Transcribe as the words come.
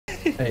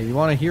Hey, you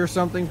want to hear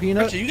something,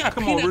 Peanut? Richard, you got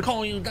Peanut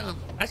calling you down.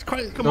 That's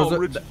crazy. Come on,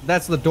 Richard.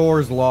 That's the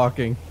doors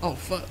locking. Oh,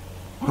 fuck.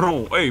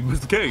 Hold on. Hey,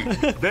 Mr. K.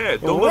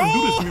 Dad, don't let him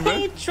do this to me,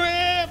 man. Road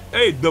trip.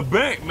 Hey, the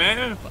bank,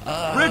 man.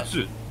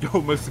 Richard. Yo,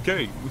 Mr.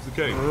 K. Mr.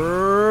 K.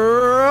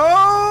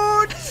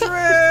 Road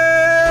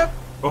trip.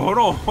 Oh, hold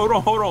on.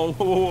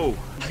 Whoa, whoa.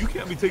 You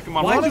can't be taking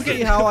my Want money. to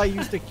see how I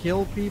used to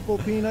kill people,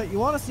 Peanut? You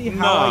want to see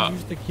how I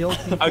used to kill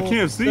people? I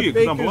can't see the it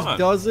because I'm baker's blind.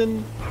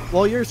 dozen?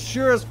 Well, you're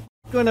sure as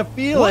gonna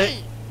feel Wait,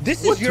 it.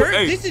 this is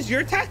this is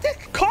your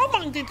tactic?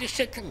 Carmine did this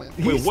shit to me.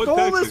 He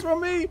stole this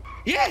from me?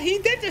 Yeah, he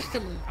did this to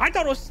me. I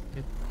thought it was,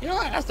 you know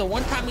what? That's the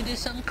one time he did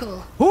something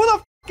cool. Who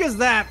the f is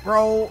that,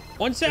 bro?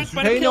 One sec,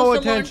 Pay no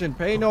attention.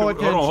 Pay no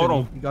attention. Hold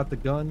on. You got the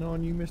gun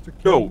on you, Mr. K?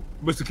 Yo,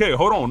 Mr. K,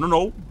 hold on.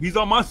 No. He's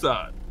on my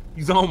side.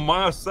 He's on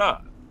my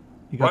side.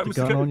 You got right,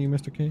 the gun on you,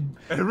 Mr. K?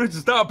 Hey,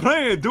 Richard, stop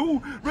playing,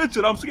 dude.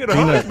 Richard, I'm scared of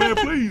heights, man,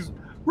 please.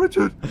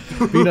 Richard.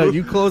 Peanut,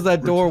 you close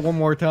that door one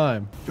more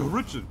time. Yo,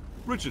 Richard,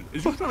 is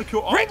you trying to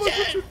kill all of us,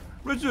 Richard?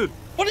 Richard.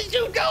 What are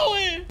you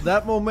doing?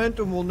 That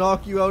momentum will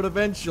knock you out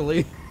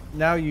eventually.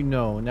 Now you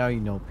know. Now you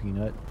know,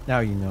 Peanut.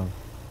 Now you know.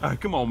 All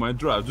right, come on, man.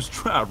 Drive. Just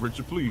drive,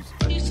 Richard, please.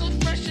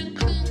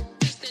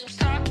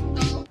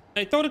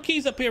 Hey, throw the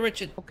keys up here,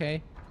 Richard.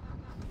 Okay.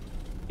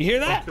 You hear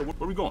that? Okay,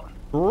 where we going?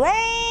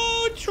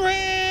 Road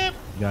trip.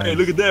 Guys, hey,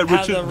 look at that,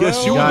 Richard.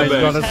 Guess you in guys the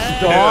back. gotta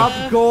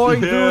stop going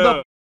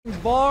through the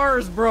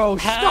bars, bro.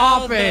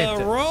 Stop it.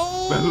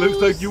 Man, looks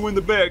like you in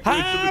the back.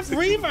 Have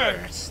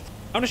reversed.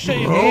 I'm gonna show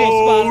you a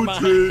Road spot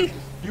of trip.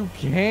 mine. You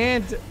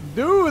can't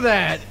do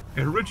that.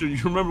 Hey, Richard, you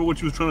remember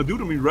what you was trying to do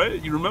to me,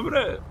 right? You remember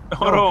that?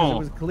 Hold No, on. it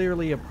was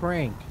clearly a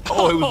prank.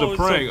 Oh, it was Oh, a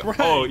prank.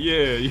 Oh,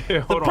 yeah.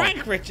 Hold on.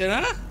 Prank, Richard,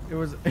 huh? It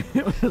was a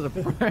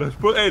prank. Let's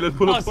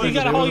pull up So you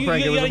got a It whole was a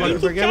prank. It was a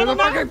YouTube fucking channel,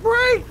 man?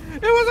 prank.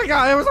 It was a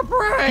guy. It was a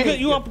prank.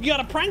 You got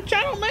a prank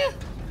channel, man?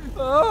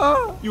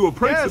 You a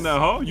prankster now,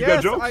 huh? You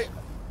got jokes?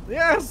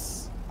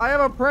 Yes, I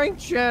have a prank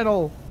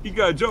channel. You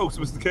got jokes,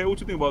 Mr. K. What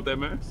you think about that,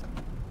 man?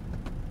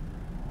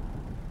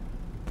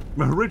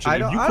 Man,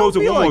 Richard, if you close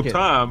it one more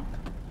time.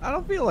 I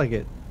don't feel like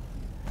it.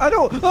 I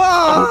don't.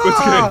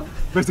 Ah!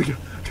 Mr. K.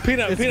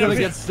 Peanut, It's gonna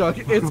get stuck.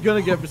 It's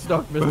gonna get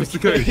stuck,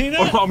 Mr. K. Peanut?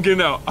 Oh, I'm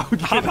getting out.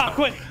 Hop out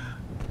quick.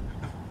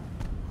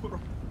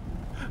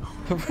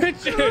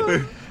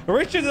 Richard,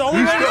 Richard, the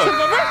only way to Richard,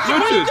 what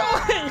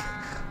are you doing?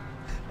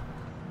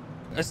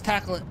 Let's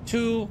tackle it.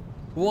 2,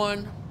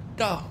 1,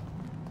 go.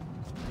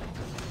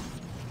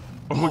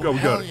 Oh my God,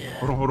 we got it. Yeah.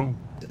 Hold on.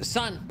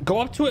 Son, go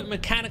up to it,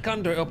 mechanic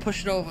under, it'll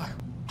push it over.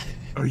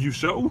 Are you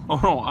sure?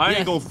 Hold on, I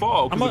ain't gonna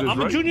fall. I'm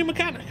a junior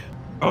mechanic.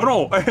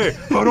 Hold on, hey,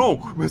 hold on,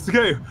 Mr.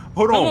 K,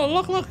 hold on.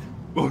 No, look.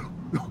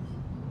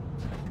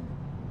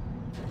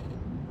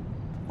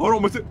 Hold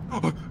on, Mr.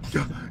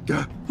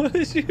 God. What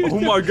is you Oh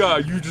my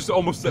God, you just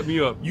almost set me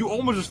up. You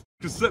almost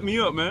just set me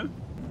up, man.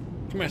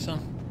 Come here, son.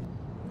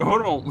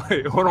 Hold on,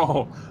 wait, hold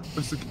on.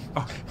 Mr.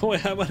 K.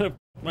 Wait, I'm gonna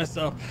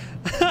myself.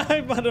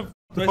 I'm gonna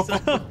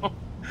myself.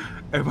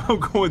 If I'm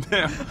going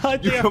down, I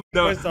you come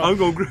down, myself. I'm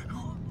gonna grab.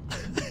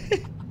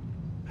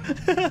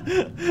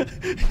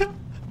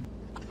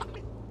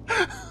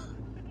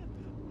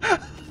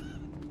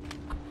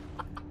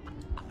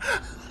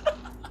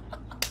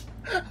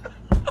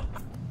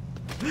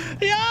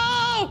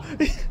 Yo!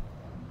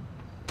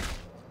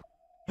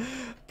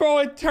 Bro,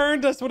 it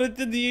turned us when it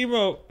did the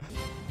emote.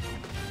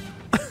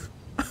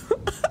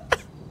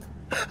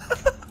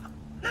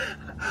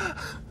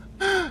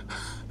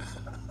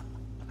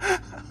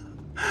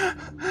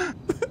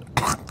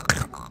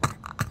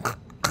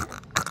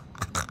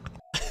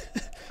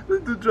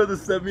 He tried to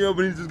set me up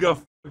and he just got.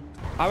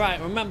 All right,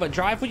 remember,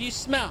 drive what you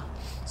smell.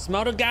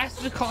 Smell the gas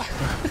in the car.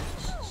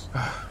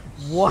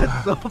 What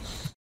the?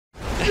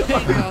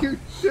 There you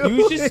go.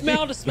 Use your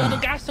smell to smell the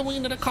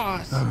gasoline in the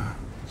cars.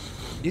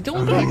 You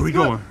doing Where good? we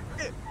going?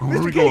 Where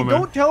Mr. we K, going,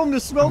 man? don't tell him to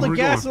smell the Where we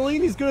going?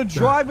 gasoline. He's gonna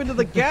drive into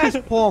the gas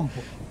pump.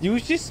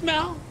 Use your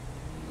smell.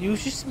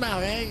 Use your smell.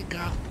 There you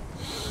go.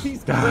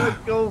 He's gonna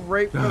go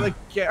right for the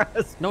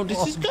gas. No, this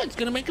pump. is good. It's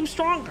gonna make him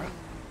stronger.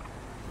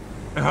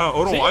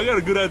 Hold on, See? I got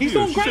a good idea. He's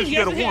doing She great. said she He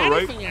got a hasn't hit warrant,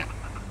 anything right? yet.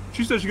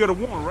 She said she got a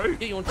warrant,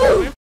 right? Yeah, you want to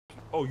tell him?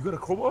 Oh, you got a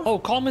crowbar? Oh,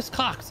 call Miss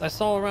Cox. I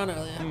saw her around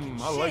earlier.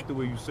 I like the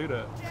way you say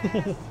that.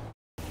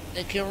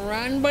 They can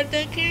run, but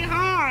they can't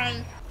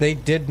hide. They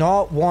did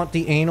not want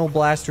the Anal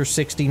Blaster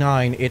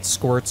 69. It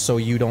squirts so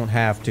you don't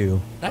have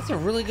to. That's a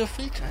really good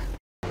feature.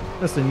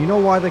 Listen, you know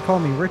why they call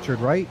me Richard,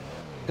 right?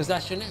 Because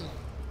that's your name.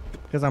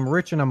 Because I'm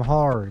rich and I'm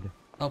hard.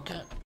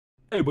 Okay.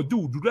 Hey, but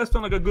dude, that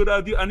sound like a good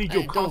idea. I need Hey,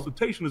 your dude.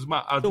 consultation as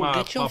my Dude,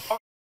 get your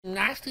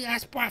nasty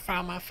ass breath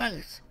out of my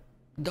face.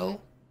 Dude.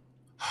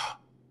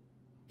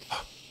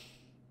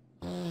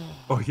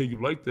 Oh yeah,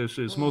 you like that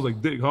shit. It smells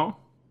like dick, huh?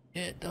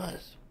 Yeah, it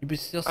does. You be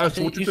still Alright, so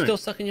sucking, what you you think? still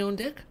sucking your own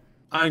dick?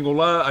 I ain't gonna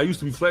lie, I used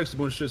to be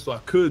flexible and shit, so I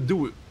could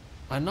do it.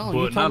 I know, But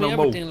you not told me no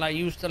more. everything, like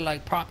you used to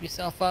like prop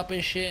yourself up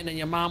and shit, and then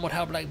your mom would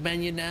help like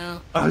bend you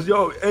down.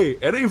 Yo, hey,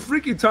 it ain't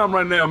freaky time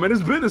right now, man.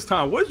 It's business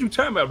time. What you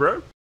talking about,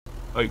 bro?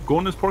 Like, go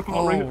in this parking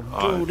lot right here?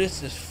 Oh, dude,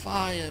 this is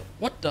fire.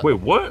 What the? Wait,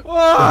 what? Yo,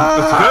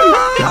 Bobby,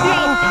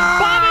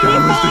 we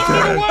fall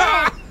for the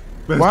world.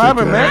 What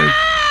happened, man?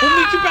 We'll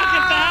meet you back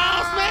at the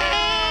house, man.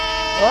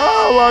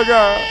 Oh my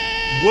God.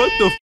 What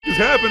the f is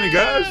happening,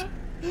 guys?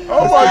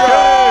 Oh my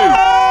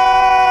God.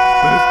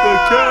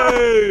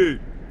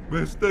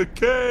 Mr.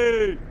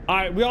 K! All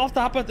right, we all have to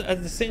hop at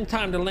the same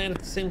time to land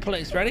at the same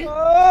place. Ready?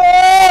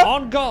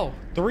 On go.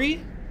 3,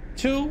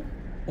 2,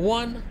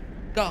 1,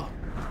 go.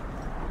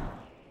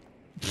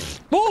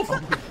 Move!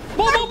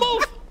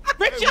 Move!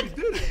 Richard! we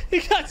did it. He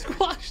got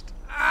squashed.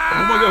 Oh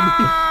my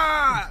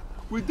God.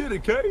 We did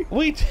it, K.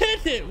 We did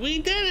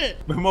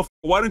it. Man, motherfucker,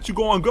 why didn't you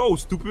go on go,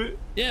 stupid?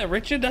 Yeah,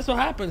 Richard, that's what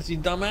happens, you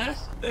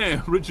dumbass.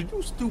 Damn, Richard,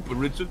 you stupid,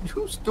 Richard.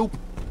 You stupid.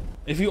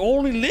 If you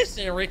only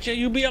listen, Richard,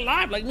 you'll be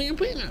alive like me and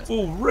Peanut.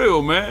 For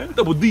real, man.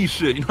 Double D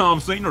shit, you know what I'm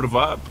saying? You know the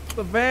vibe.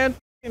 The van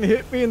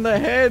hit me in the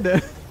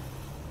head.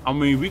 I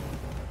mean, we...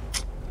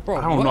 Bro,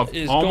 I don't know. what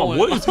is Oh going my,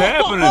 what is on?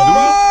 happening,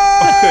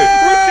 dude? Okay.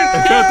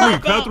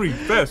 Richard, Count of three,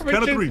 fast.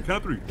 Count of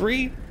Richard. three.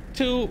 3,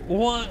 2,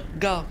 1,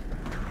 go.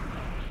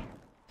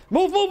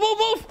 Move!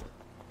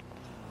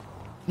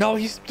 No,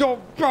 he's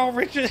still, bro,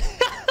 Richard.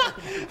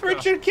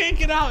 Richard can't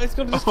get out. It's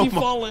gonna just keep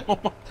falling.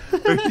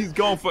 He's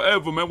gone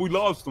forever, man. We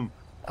lost him.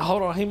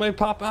 Hold on, he might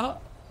pop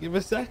out. Give it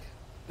a sec.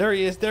 There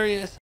he is.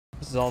 This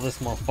is all this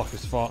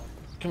motherfucker's fault.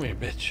 Come here,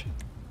 bitch.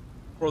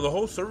 Bro, the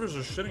whole servers are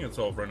shitting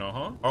itself right now,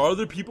 huh? Are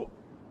other people...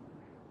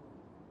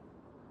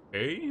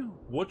 Hey,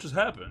 what just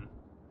happened?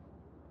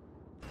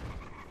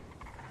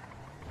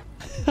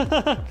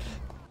 The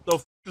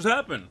f just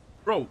happened?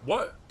 Bro,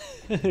 what?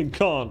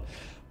 Gone.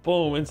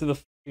 Boom, into the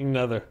fucking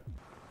nether.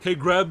 K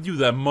grabbed you,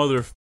 that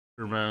motherfucker,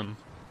 man.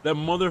 That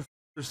motherfucker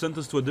sent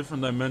us to a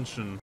different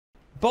dimension.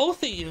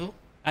 Both of you,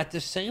 at the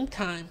same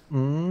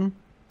time,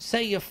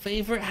 say your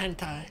favorite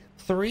hentai.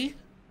 3,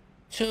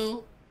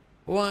 2,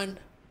 1,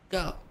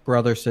 go.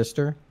 Brother,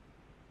 sister.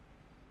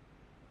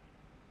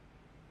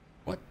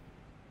 What?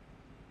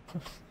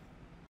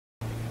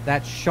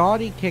 That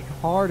shoddy kick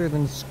harder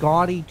than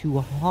Scotty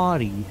to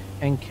Hottie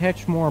and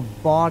catch more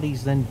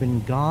bodies than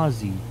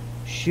Benghazi.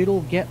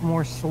 Shit'll get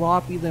more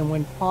sloppy than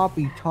when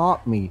Poppy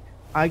taught me.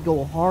 I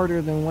go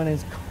harder than when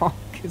his cock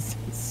is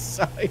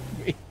inside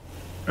me.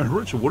 And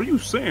Richard, what are you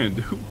saying,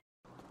 dude?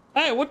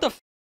 Hey, what the f?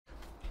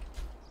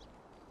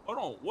 Hold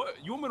on, what?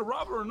 You want me to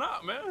rob her or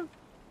not, man?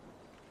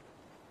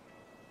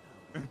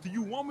 Do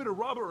you want me to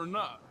rob her or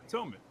not?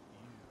 Tell me.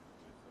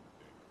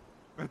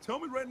 Man, tell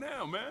me right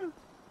now, man.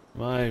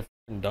 Am I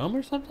f***ing dumb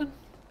or something?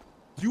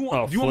 Do you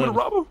want me to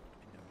rob her?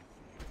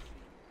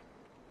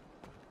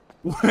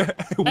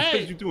 What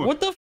Hey, are you doing? what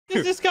the f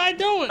is this guy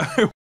doing?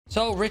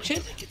 So,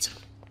 Richard, you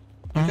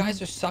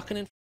guys are sucking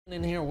and f***ing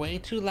in here way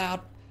too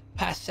loud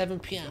past 7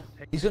 p.m.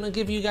 He's gonna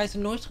give you guys a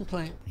noise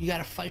complaint. You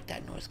gotta fight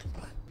that noise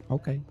complaint.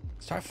 Okay.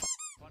 Start f***.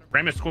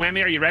 Ramus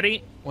Squammy, are you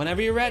ready?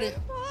 Whenever you're ready.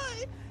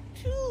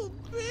 Too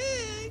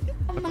big.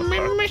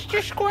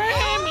 Mr.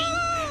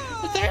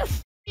 Squammy, they're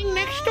f***ing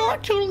next door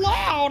too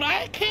loud.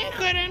 I can't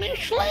get any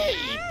sleep.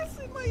 Ass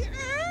in my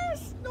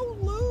ass. No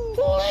lube.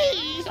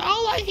 Please,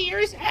 all I hear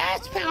is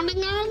ass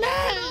pounding all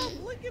night.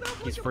 Lick it up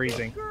He's like a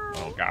freezing. girl.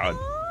 Oh God,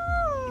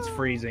 he's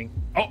freezing.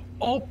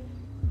 Oh!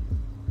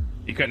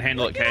 You couldn't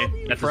handle it,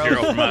 Kay. That's a Frozen.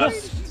 0 from us.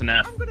 It's an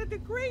F. I'm gonna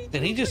degrade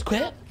Did he just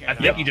quit? I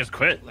think he just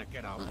quit.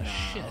 Oh,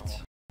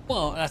 shit.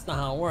 Well, that's not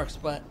how it works,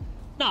 but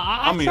no,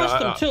 I I mean,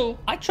 trust him too.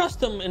 I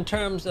trust him in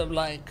terms of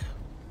like,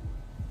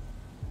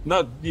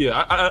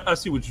 I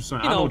see what you're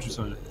saying. You I know know, what you're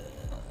saying.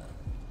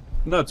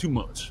 Not too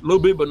much. A little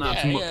bit, but not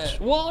too much.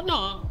 Well,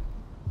 no,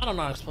 I don't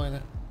know how to explain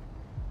it.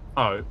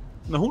 All right.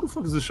 Now, who the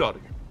fuck is this shot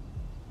again?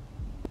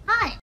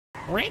 Hi.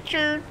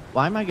 Richard.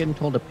 Why am I getting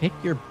told to pick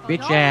your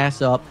bitch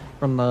ass up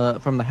from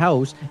the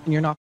house and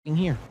you're not f***ing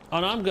here? Oh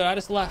no, I'm good. I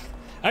just left.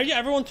 Yeah,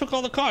 everyone took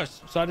all the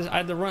cars, so I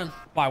had to run.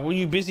 Why? Were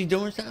you busy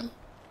doing something?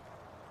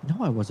 No,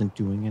 I wasn't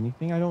doing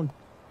anything. I don't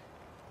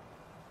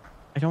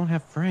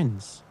have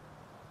friends.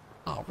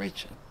 Oh,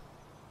 Richard.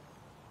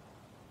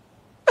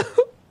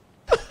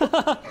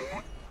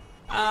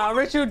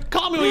 Richard,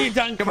 call me when you're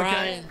done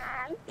crying.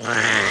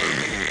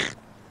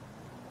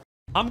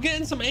 I'm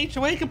getting some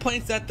HOA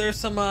complaints that there's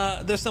some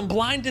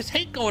blindness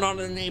hate going on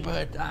in the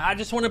neighborhood. I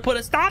just want to put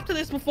a stop to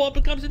this before it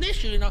becomes an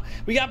issue. You know,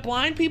 we got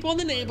blind people in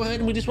the neighborhood,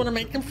 and we just want to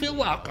make them feel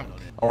welcome.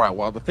 All right.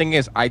 Well, the thing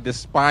is, I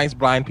despise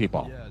blind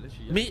people.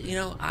 Me, you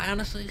know, I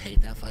honestly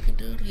hate that fucking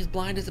dude. He's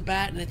blind as a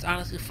bat, and it's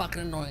honestly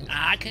fucking annoying.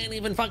 I can't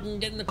even fucking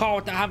get in the car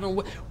without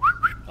having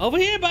over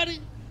here, buddy.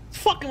 It's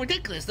fucking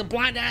ridiculous. The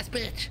blind ass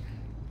bitch.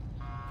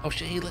 Oh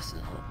shit, he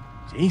listened.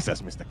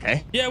 Jesus, Mr.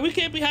 K. Yeah, we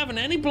can't be having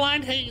any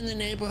blind hate in the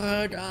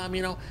neighborhood.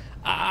 You know,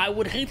 I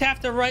would hate to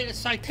have to write a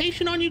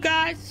citation on you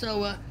guys.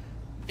 So,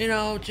 you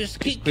know, just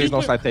keep. Please, no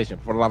it. citation.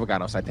 For the love of God,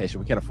 no citation.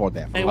 We can't afford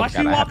that. For Hey, the love watch of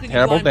God, you I have a walking, you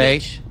terrible blind day.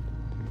 bitch.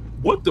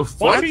 What the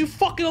fuck? Watch you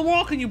fucking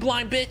walking, you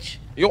blind bitch.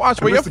 You watch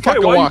where you're Mr. K,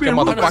 fucking why you walking, being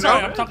rude? Oh, no,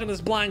 sorry, motherfucker. I'm talking to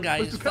this blind guy.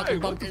 He just Mr. K, fucking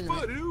what bumped the into me.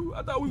 fuck, dude?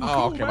 I thought we were Oh,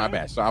 cool, okay, man. my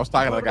bad. So I was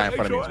talking to the guy in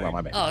front of me as well.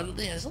 My bad. Oh, yeah,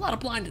 there's a lot of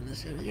blind in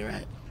this area. You're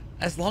right.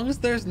 As long as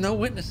there's no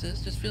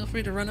witnesses, just feel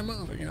free to run them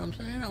over. You know what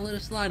I'm saying? I'll let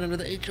it slide under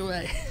the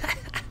HOA.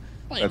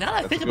 Wait, now that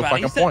I That's think a good about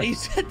it, fucking point. he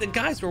said the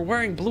guys were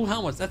wearing blue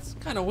helmets. That's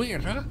kind of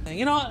weird, huh?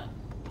 You know what?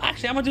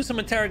 Actually, I'm gonna do some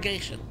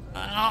interrogation.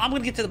 I'm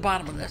gonna get to the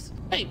bottom of this.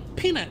 Hey,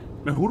 Peanut.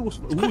 Man, who was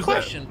Quick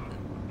question.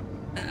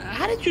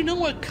 How did you know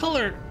what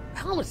color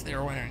helmets they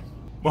were wearing?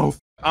 Well,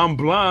 I'm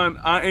blind.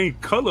 I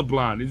ain't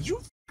colorblind. Is you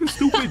fucking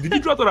stupid? Did you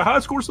drop out of high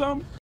school or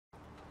something?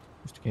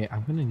 Mr. K,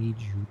 I'm gonna need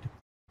you to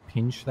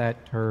pinch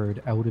that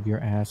turd out of your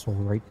asshole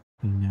right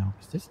now,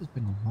 because this has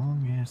been a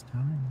long ass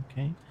time,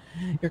 okay?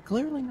 You're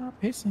clearly not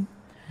pissing.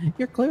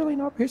 You're clearly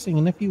not pissing,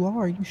 and if you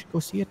are, you should go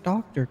see a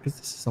doctor, because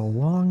this is a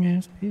long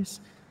ass piss.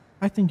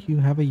 I think you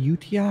have a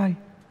UTI.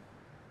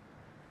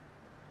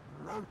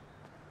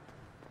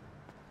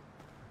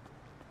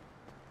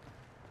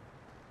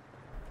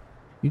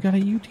 You got a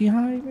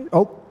UTI?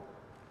 Oh.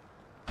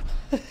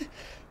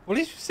 What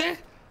did you say?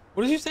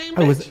 What did you say,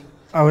 bitch?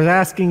 I was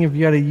asking if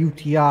you had a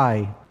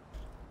UTI.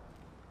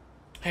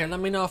 Here, let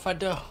me know if I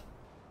do.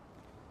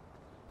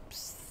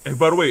 Hey,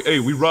 by the way, hey,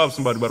 we robbed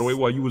somebody, by the way,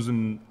 while you was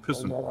in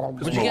pissing.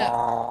 What'd you get?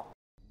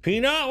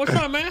 Peanut, what's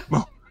up, man?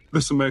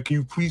 Listen, man, can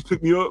you please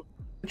pick me up?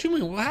 What you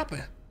mean? What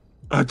happened?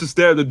 I just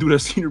stabbed the dude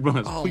at Senior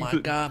Runs. Oh, Please my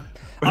pick- God.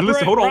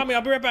 Listen, hold on.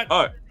 I'll be right back.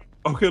 All right.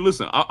 Okay,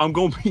 listen, I'm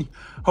gonna be.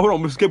 Hold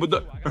on, Mr. K,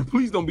 but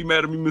please don't be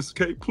mad at me, Mr.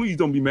 K. Please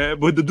don't be mad.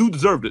 But the dude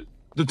deserved it.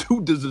 The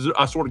dude deserved.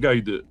 I swear to God,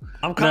 he did.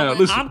 I'm coming. Now,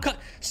 listen.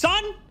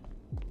 Son.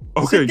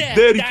 Okay,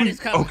 Daddy, Daddy, Daddy's please.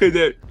 coming. Okay,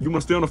 Dad, you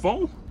wanna stay on the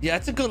phone? Yeah,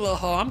 it's a good little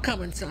hoe. I'm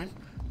coming, son.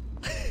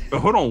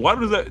 Hold on. Why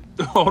does that?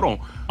 Hold on.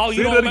 Oh, you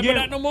Say don't that remember again.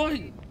 that no more?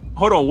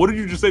 Hold on. What did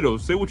you just say though?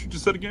 Say what you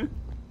just said again.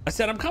 I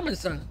said I'm coming,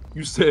 son.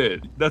 You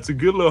said that's a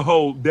good little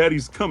hoe.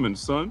 Daddy's coming,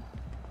 son.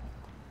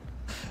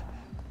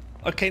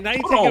 Okay, now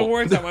you're Hold taking on.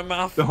 words out my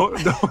mouth.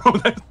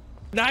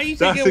 Now you're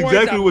That's taking words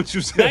exactly out. what you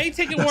said. Now you're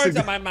taking That's words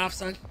out my mouth,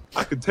 son.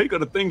 I can take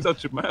other things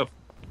out your mouth.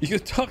 You can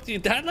talk to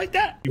your dad like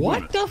that? You What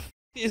wanna- the f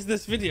is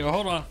this video?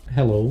 Hold on.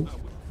 Hello,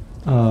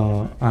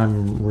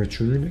 I'm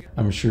Richard.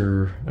 I'm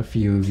sure a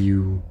few of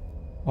you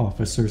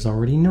officers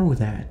already know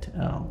that.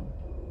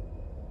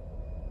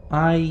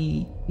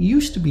 I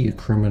used to be a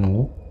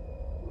criminal,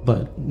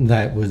 but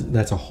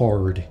that's a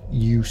hard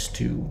used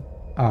to.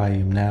 I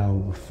am now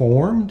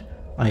reformed.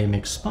 I am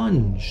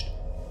expunged.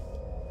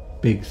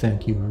 Big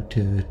thank you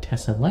to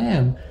Tessa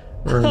Lamb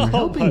for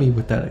helping me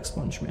with that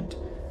expungement.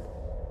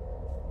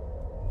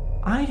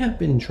 I have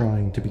been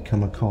trying to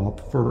become a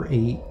cop for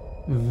a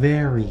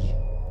very,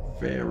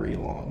 very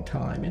long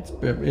time.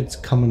 It's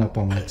coming up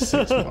on like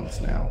 6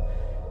 months now.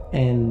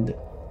 And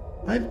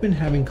I've been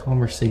having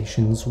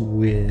conversations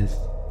with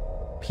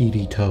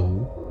PD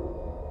Toe,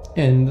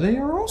 and they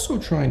are also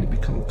trying to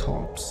become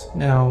cops.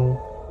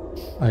 Now,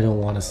 I don't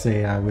want to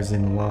say I was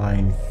in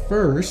line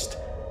first,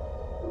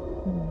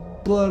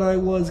 but I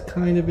was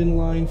kind of in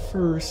line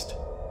first.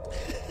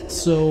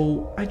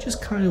 So I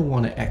just kind of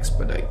want to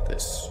expedite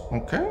this,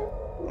 okay?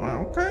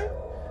 Okay.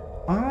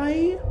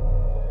 I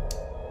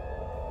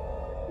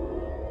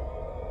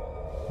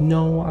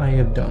know I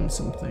have done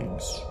some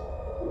things.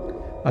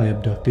 I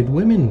abducted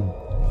women.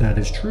 That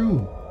is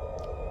true.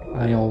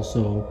 I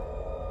also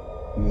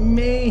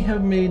may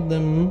have made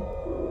them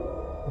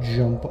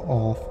jump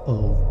off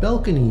of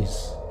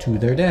balconies to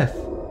their death.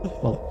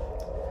 Well,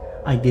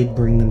 I did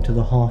bring them to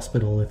the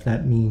hospital, if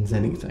that means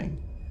anything.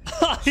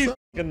 He's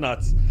fucking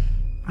nuts.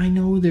 I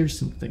know there's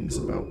some things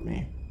about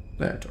me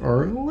that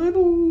are a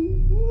little...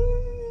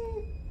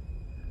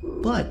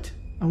 But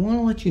I want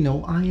to let you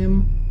know I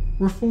am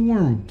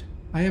reformed.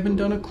 I haven't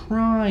done a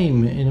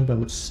crime in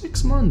about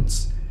 6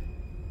 months.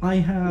 I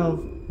have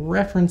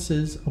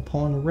references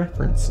upon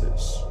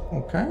references,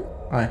 okay?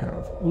 I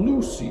have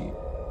Lucy,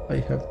 I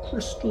have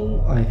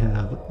Crystal, I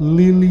have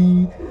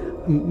Lily,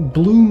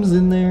 Bloom's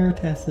in there,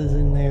 Tessa's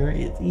in there,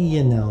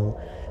 you know.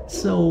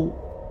 So,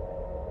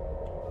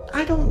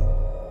 I don't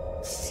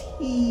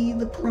see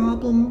the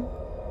problem.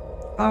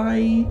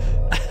 I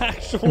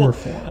am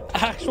reformed.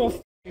 Actual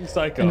f***ing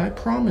psycho. And I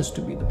promise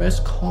to be the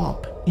best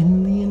cop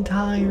in the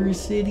entire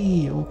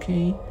city,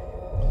 okay?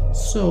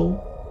 So,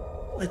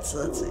 let's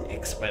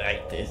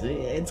expedite this.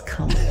 It's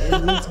coming.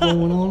 It's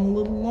going on a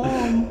little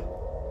long.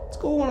 It's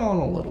going on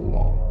a little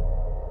long.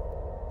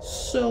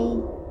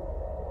 So,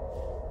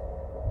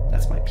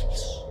 that's my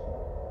piece.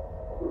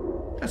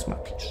 That's my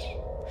piece.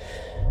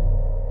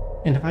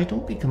 And if I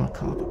don't become a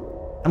cop,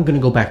 I'm gonna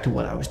go back to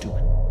what I was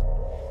doing.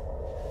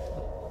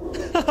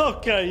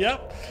 Okay,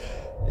 yep.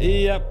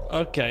 Yep,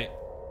 okay.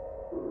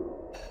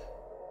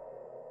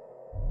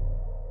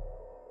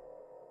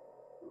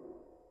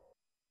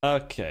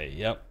 Okay,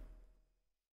 yep.